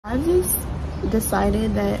I've just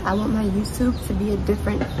decided that I want my YouTube to be a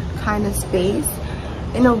different kind of space.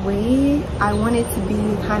 In a way, I want it to be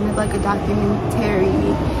kind of like a documentary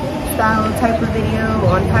style type of video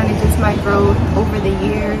on kind of just my growth over the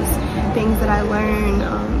years, things that I learned,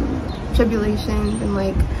 tribulations and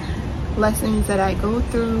like lessons that I go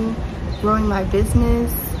through, growing my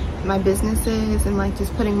businesses, and like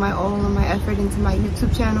just putting my all and my effort into my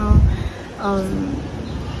YouTube channel,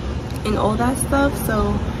 and all that stuff.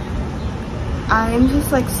 So I'm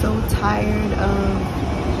just like so tired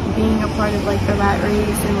of being a part of like the rat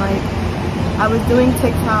race, and like I was doing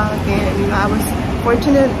TikTok, and you know, I was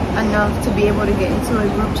fortunate enough to be able to get into a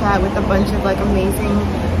group chat with a bunch of like amazing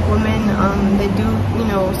women that do, you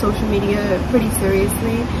know, social media pretty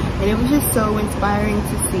seriously, and it was just so inspiring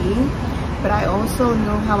to see. But I also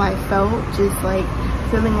know how I felt, just like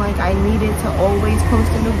feeling like I needed to always post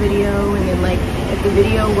a new video, and then like if the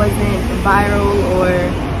video wasn't viral or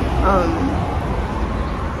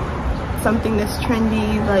something that's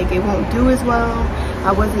trendy, like it won't do as well.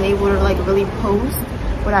 I wasn't able to like really post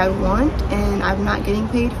what I want, and I'm not getting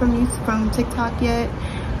paid from TikTok yet.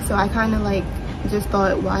 So I kind of like just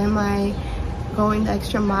thought, why am I going the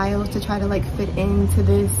extra miles to try to like fit into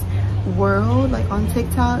this world like on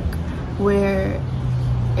TikTok where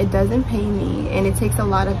it doesn't pay me, and it takes a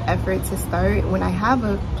lot of effort to start when I have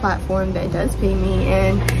a platform that does pay me.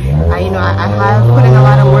 And I have put in a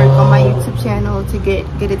lot of work on my YouTube channel to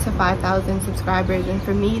get it to 5,000 subscribers, and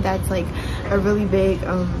for me that's like a really big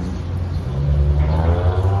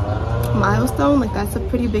milestone. Like that's a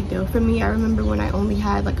pretty big deal for me. I remember when I only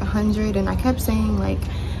had like 100, and I kept saying like,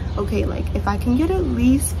 okay, like if I can get at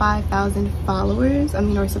least 5,000 followers,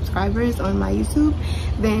 or subscribers on my YouTube,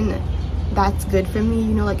 then that's good for me.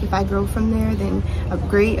 You know, like if I grow from there, then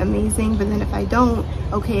great, amazing. But then if I don't,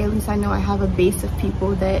 okay, at least I know I have a base of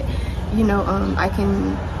people that, you know, I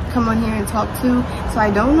can come on here and talk to. So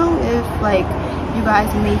I don't know if like you guys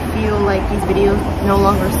may feel like these videos no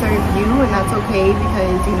longer serve you, and that's okay,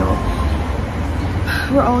 because you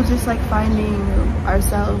know, we're all just like finding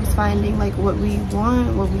ourselves, finding like what we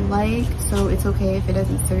want, what we like. So it's okay if it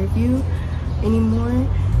doesn't serve you anymore.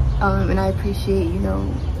 And I appreciate, you know,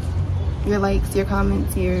 your likes, your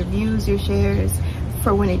comments, your views, your shares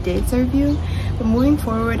for when it did serve you. But moving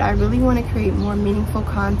forward, I really want to create more meaningful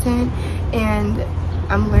content, and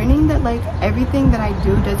I'm learning that like everything that I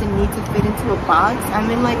do doesn't need to fit into a box.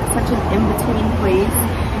 I'm in like such an in-between place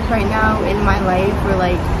right now in my life where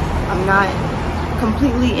like I'm not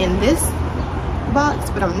completely in this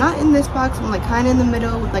box, but I'm not in this box. I'm like kind of in the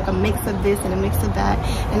middle with like a mix of this and a mix of that.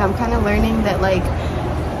 And I'm kind of learning that like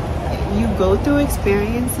you go through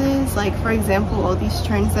experiences, like for example all these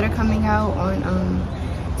trends that are coming out on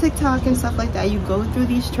TikTok and stuff like that. You go through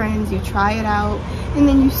these trends, you try it out, and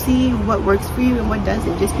then you see what works for you and what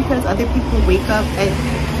doesn't. Just because other people wake up at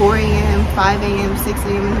 4 a.m, 5 a.m, 6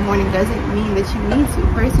 a.m in the morning doesn't mean that you need to.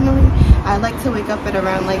 Personally, I like to wake up at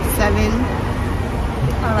around like 7,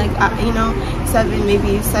 or like you know, 7,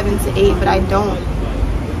 maybe 7 to 8, but I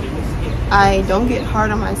don't get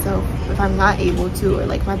hard on myself if I'm not able to, or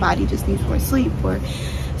like my body just needs more sleep or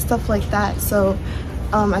stuff like that. So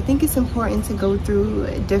I think it's important to go through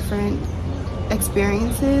different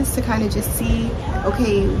experiences to kind of just see,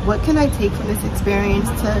 okay, what can I take from this experience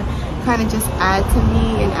to kind of just add to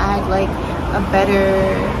me and add like a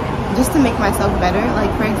better, just to make myself better.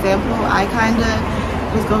 Like for example, I kind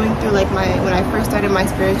of was going through like when I first started my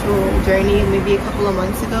spiritual journey maybe a couple of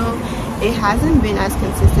months ago, it hasn't been as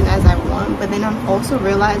consistent as I want. But then I'm also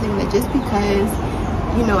realizing that just because,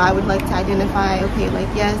 you know, I would like to identify, okay,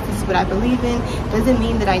 like yes, this is what I believe in, doesn't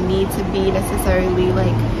mean that I need to be necessarily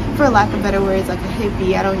like, for lack of better words, like a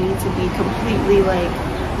hippie. I don't need to be completely like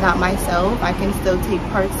not myself. I can still take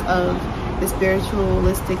parts of the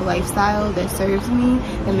spiritualistic lifestyle that serves me,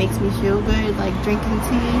 that makes me feel good, like drinking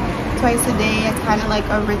tea twice a day. It's kind of like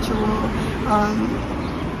a ritual,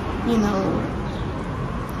 you know.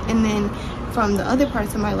 And then from the other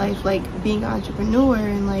parts of my life, like being an entrepreneur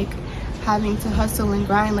and like having to hustle and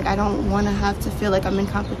grind, like I don't want to have to feel like I'm in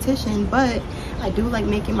competition, but I do like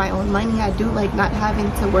making my own money. I do like not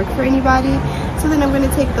having to work for anybody. So then I'm going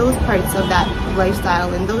to take those parts of that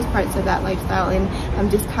lifestyle and those parts of that lifestyle, and I'm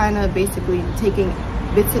just kind of basically taking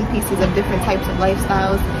bits and pieces of different types of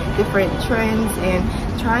lifestyles, different trends,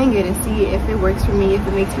 and trying it and see if it works for me, if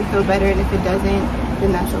it makes me feel better, and if it doesn't,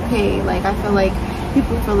 then that's okay. Like I feel like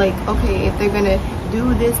people feel like, okay, if they're gonna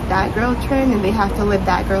do this that girl trend, and they have to live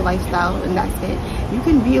that girl lifestyle, and that's it. You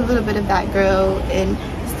can be a little bit of that girl and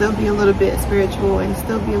still be a little bit spiritual and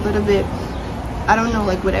still be a little bit, I don't know,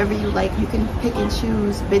 like whatever you like. You can pick and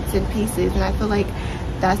choose bits and pieces, and I feel like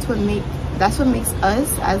that's what that's what makes us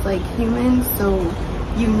as like humans so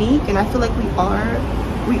unique. And I feel like we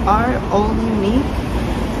are all unique,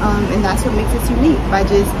 and that's what makes us unique, by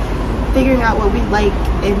just figuring out what we like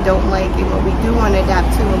and don't like, and what we do want to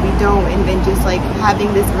adapt to and we don't, and then just like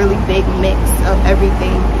having this really big mix of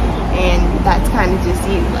everything. And that's kind of just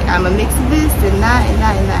you. Like, I'm a mix of this and that and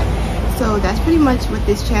that and that. So that's pretty much what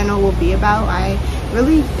this channel will be about. I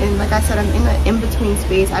really, and like I said, I'm in an in-between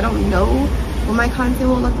space. I don't know what my content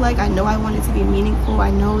will look like. I know I want it to be meaningful.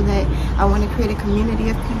 I know that I want to create a community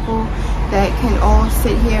of people that can all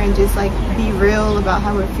sit here and just like be real about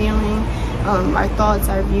how we're feeling, our thoughts,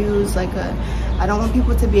 our views. Like, I don't want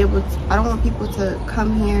people to be able to, I don't want people to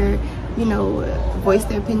come here, you know, voice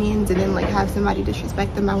their opinions and then like have somebody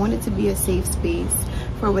disrespect them. I want it to be a safe space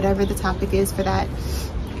for whatever the topic is for that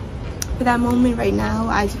moment. Right now,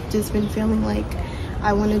 I've just been feeling like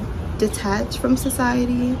I want to detach from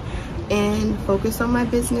society and focus on my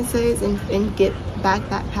businesses and get back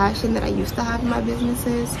that passion that I used to have in my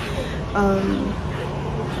businesses.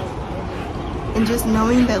 And just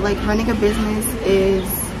knowing that like running a business is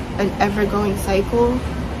an ever-going cycle.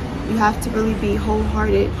 You have to really be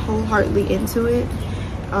wholeheartedly into it.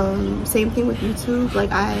 Same thing with YouTube.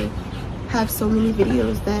 Like, I have so many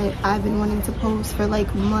videos that I've been wanting to post for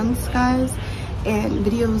like months, guys, and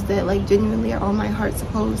videos that like genuinely are on my heart to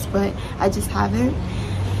post, but I just haven't.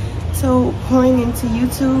 So pouring into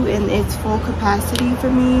YouTube in its full capacity for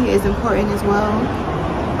me is important as well.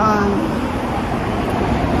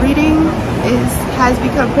 Reading has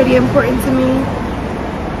become pretty important to me,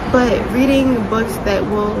 but reading books that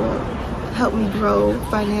will help me grow,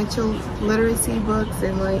 financial literacy books,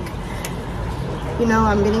 and like, you know,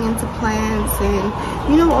 I'm getting into plants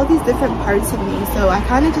and, you know, all these different parts of me. So I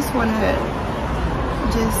kind of just want to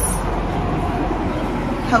just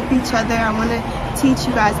help each other. I want to teach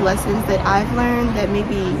you guys lessons that I've learned that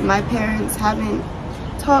maybe my parents haven't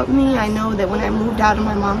taught me. I know that when I moved out of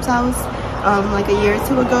my mom's house like a year or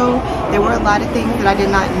two ago, there were a lot of things that I did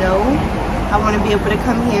not know. I want to be able to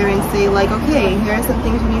come here and say like, okay, here are some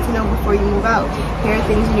things you need to know before you move out. Here are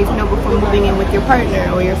things you need to know before moving in with your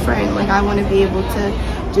partner or your friend. Like, I want to be able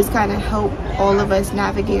to just kind of help all of us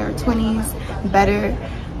navigate our 20s better,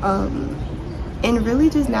 and really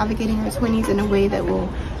just navigating our 20s in a way that will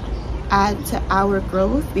add to our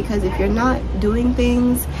growth. Because if you're not doing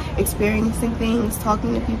things, experiencing things,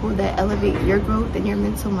 talking to people that elevate your growth and your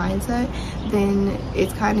mental mindset, then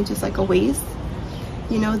it's kind of just like a waste.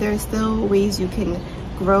 You know, there are still ways you can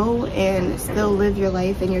grow and still live your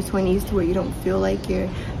life in your 20s to where you don't feel like you're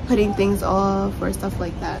putting things off or stuff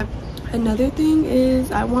like that. Another thing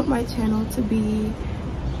is, I want my channel to be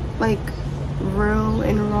like real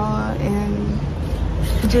and raw and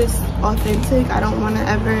just authentic. I don't want to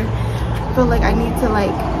ever feel like I need to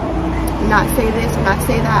like not say this or not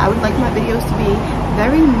say that. I would like my videos to be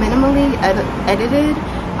very minimally edited.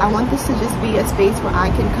 I want this to just be a space where I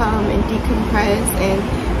can come and decompress and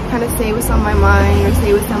kind of say what's on my mind or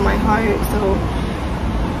say what's on my heart. So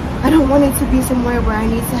I don't want it to be somewhere where I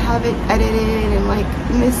need to have it edited and like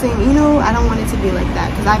missing, you know. I don't want it to be like that,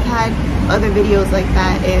 because I've had other videos like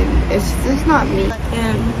that and it's just not me.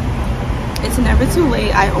 And it's never too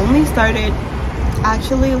late. I only started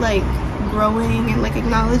actually like growing and like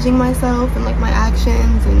acknowledging myself and like my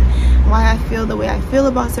actions and why I feel the way I feel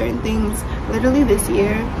about certain things literally this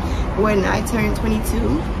year when I turned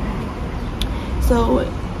 22. So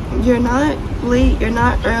you're not late, you're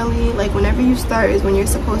not early. Like, whenever you start is when you're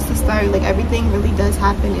supposed to start. Like, everything really does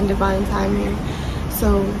happen in divine timing.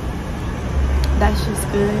 So that's just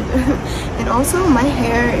good. And also, my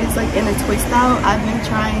hair is like in a twist out. I've been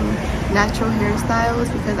trying natural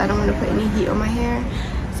hairstyles because I don't want to put any heat on my hair.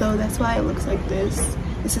 So that's why it looks like this.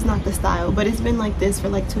 This is not the style, but it's been like this for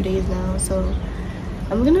like 2 days now. So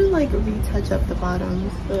I'm gonna like retouch up the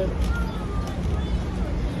bottoms,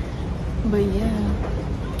 but yeah,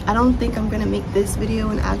 I don't think I'm gonna make this video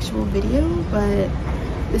an actual video, but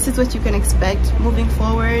this is what you can expect moving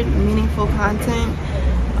forward. Meaningful content,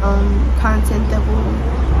 content that will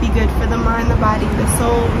be good for the mind, the body, the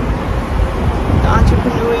soul. The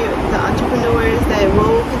entrepreneurs that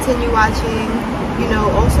will continue watching, you know,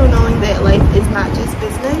 also knowing that life is not just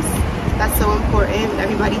business. That's so important.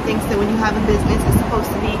 Everybody thinks that when you have a business, it's supposed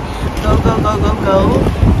to be go, go, go, go, go.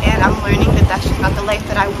 And I'm learning that that's just not the life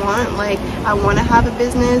that I want. Like, I want to have a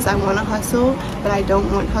business, I want to hustle, but I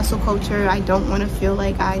don't want hustle culture. I don't want to feel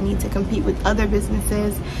like I need to compete with other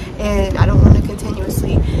businesses, and I don't want to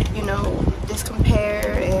continuously, you know, just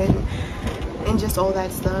compare and just all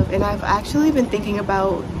that stuff. And I've actually been thinking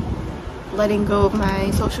about letting go of my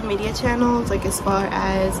social media channels, like as far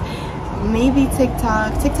as maybe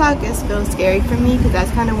TikTok. TikTok is still scary for me because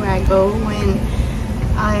that's kind of where I go when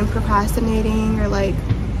I'm procrastinating, or like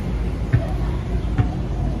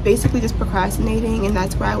basically just procrastinating, and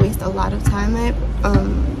that's where I waste a lot of time at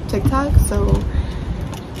TikTok. So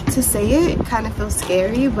to say it kind of feels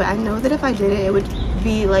scary, but I know that if I did it, it would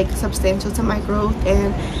be like substantial to my growth.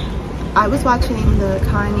 And I was watching the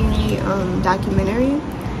Kanye documentary,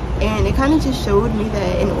 and it kind of just showed me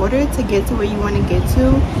that in order to get to where you want to get to,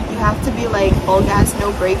 you have to be like all gas,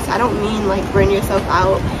 no brakes. I don't mean like burn yourself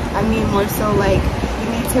out. I mean more so like you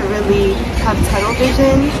need to really have tunnel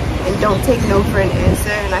vision and don't take no for an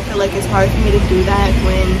answer. And I feel like it's hard for me to do that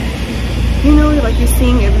when, you know, like you're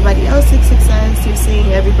seeing everybody else's success, you're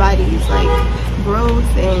seeing everybody's like growth,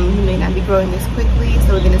 and you may not be growing this quickly.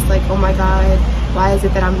 So then it's like, oh my God, why is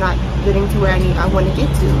it that I'm not getting to where I want to get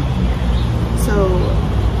to? So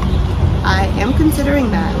I am considering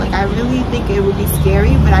that. Like, I really think it would be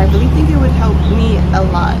scary, but I really think it would help me a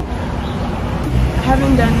lot. I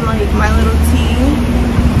haven't done like my little tea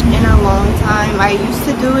in a long time. I used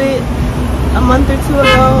to do it a month or two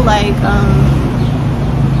ago, like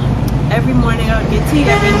every morning I would get tea,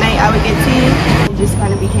 every night I would get tea. It just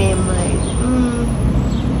kind of became like,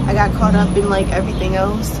 I got caught up in like everything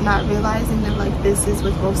else, not realizing that like this is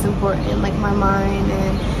what's most important, like my mind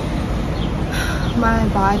and my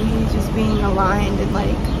body just being aligned, and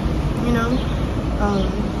like, you know.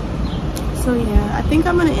 So yeah, I think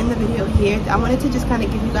I'm gonna end the video here. I wanted to just kind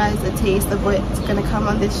of give you guys a taste of what's gonna come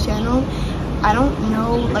on this channel. I don't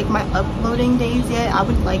know like my uploading days yet. I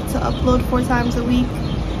would like to upload 4 times a week.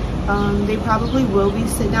 They probably will be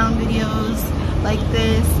sit-down videos like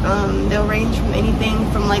this. They'll range from anything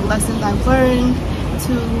from like lessons I've learned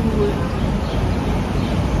to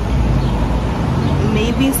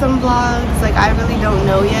maybe some vlogs. Like, I really don't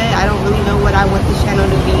know yet. I don't really know what I want this channel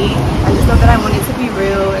to be. I just know that I want it to be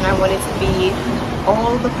real, and I want it to be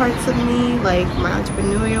all the parts of me, like my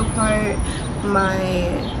entrepreneurial part, my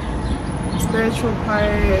spiritual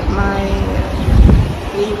part,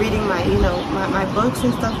 me reading my, you know, my books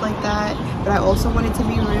and stuff like that. But I also want it to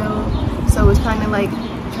be real. So it's kind of like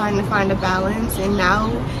trying to find a balance. And now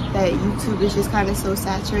that YouTube is just kind of so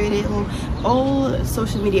saturated, well, all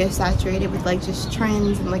social media is saturated with like just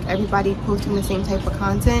trends and like everybody posting the same type of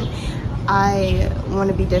content. I want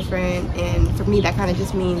to be different, and for me that kind of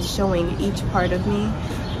just means showing each part of me,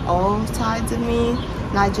 all sides of me,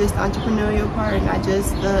 not just the entrepreneurial part, not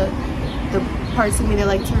just the parts of me that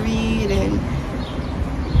like to read and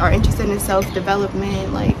are interested in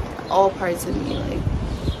self-development, like all parts of me. Like,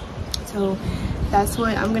 so that's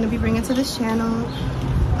what I'm gonna be bringing to this channel.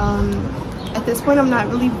 At this point, I'm not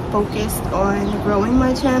really focused on growing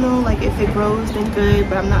my channel. Like, if it grows, then good,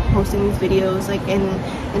 but I'm not posting these videos like in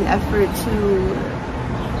an effort to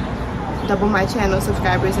double my channel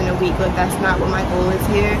subscribers in a week. Like, that's not what my goal is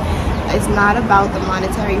here. It's not about the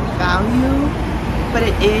monetary value, but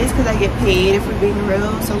it is because I get paid, if we're being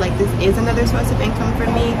real. So like, this is another source of income for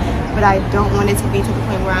me, but I don't want it to be to the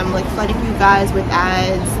point where I'm like flooding you guys with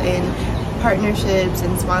ads and partnerships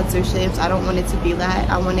and sponsorships. I don't want it to be that.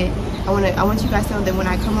 I want you guys to know that when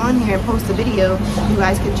I come on here and post a video, you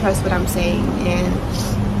guys can trust what I'm saying,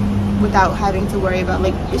 and without having to worry about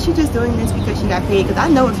like, is she just doing this because she got paid? Because I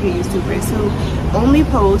know a few YouTubers who only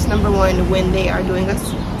post, number one, when they are doing a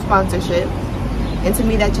sponsorship. And to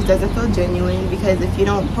me, that just doesn't feel genuine, because if you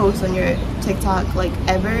don't post on your TikTok like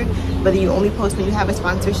ever, whether you only post when you have a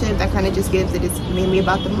sponsorship, that kind of just gives it, it's mainly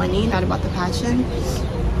about the money, not about the passion.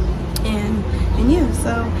 And yeah,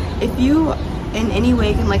 so if you in any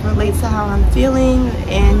way can like relate to how I'm feeling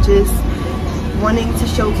and just wanting to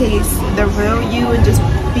showcase the real you and just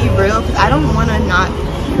be real, because I don't want to not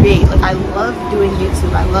create. Like, I love doing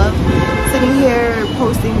YouTube. I love sitting here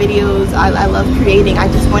posting videos. I love creating. I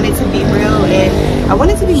just want it to be real, and I want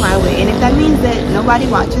it to be my way. And if that means that nobody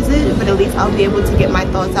watches it, but at least I'll be able to get my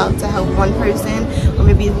thoughts out to help one person, or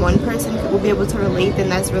maybe one person will be able to relate, then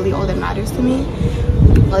that's really all that matters to me.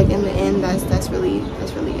 Like, in the end, that's really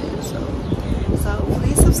it. So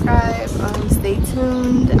please subscribe. Stay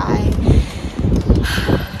tuned.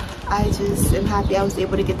 I just am happy I was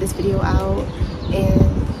able to get this video out,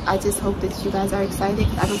 and I just hope that you guys are excited.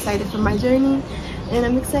 I'm excited for my journey, and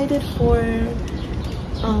I'm excited for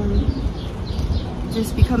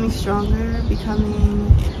just becoming stronger,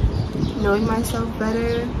 knowing myself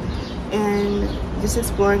better, and just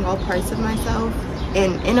exploring all parts of myself,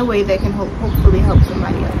 and in a way that can hopefully help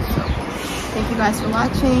somebody else. So thank you guys for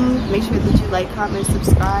watching. Make sure that you like, comment,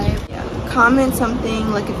 subscribe. Yeah. Comment something,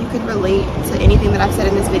 like if you could relate to anything that I've said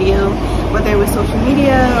in this video, whether it was social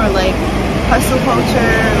media or like hustle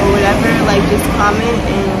culture or whatever. Like, just comment,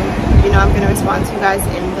 and you know, I'm gonna respond to you guys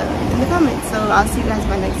in the in the comments. So I'll see you guys in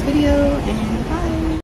my next video, and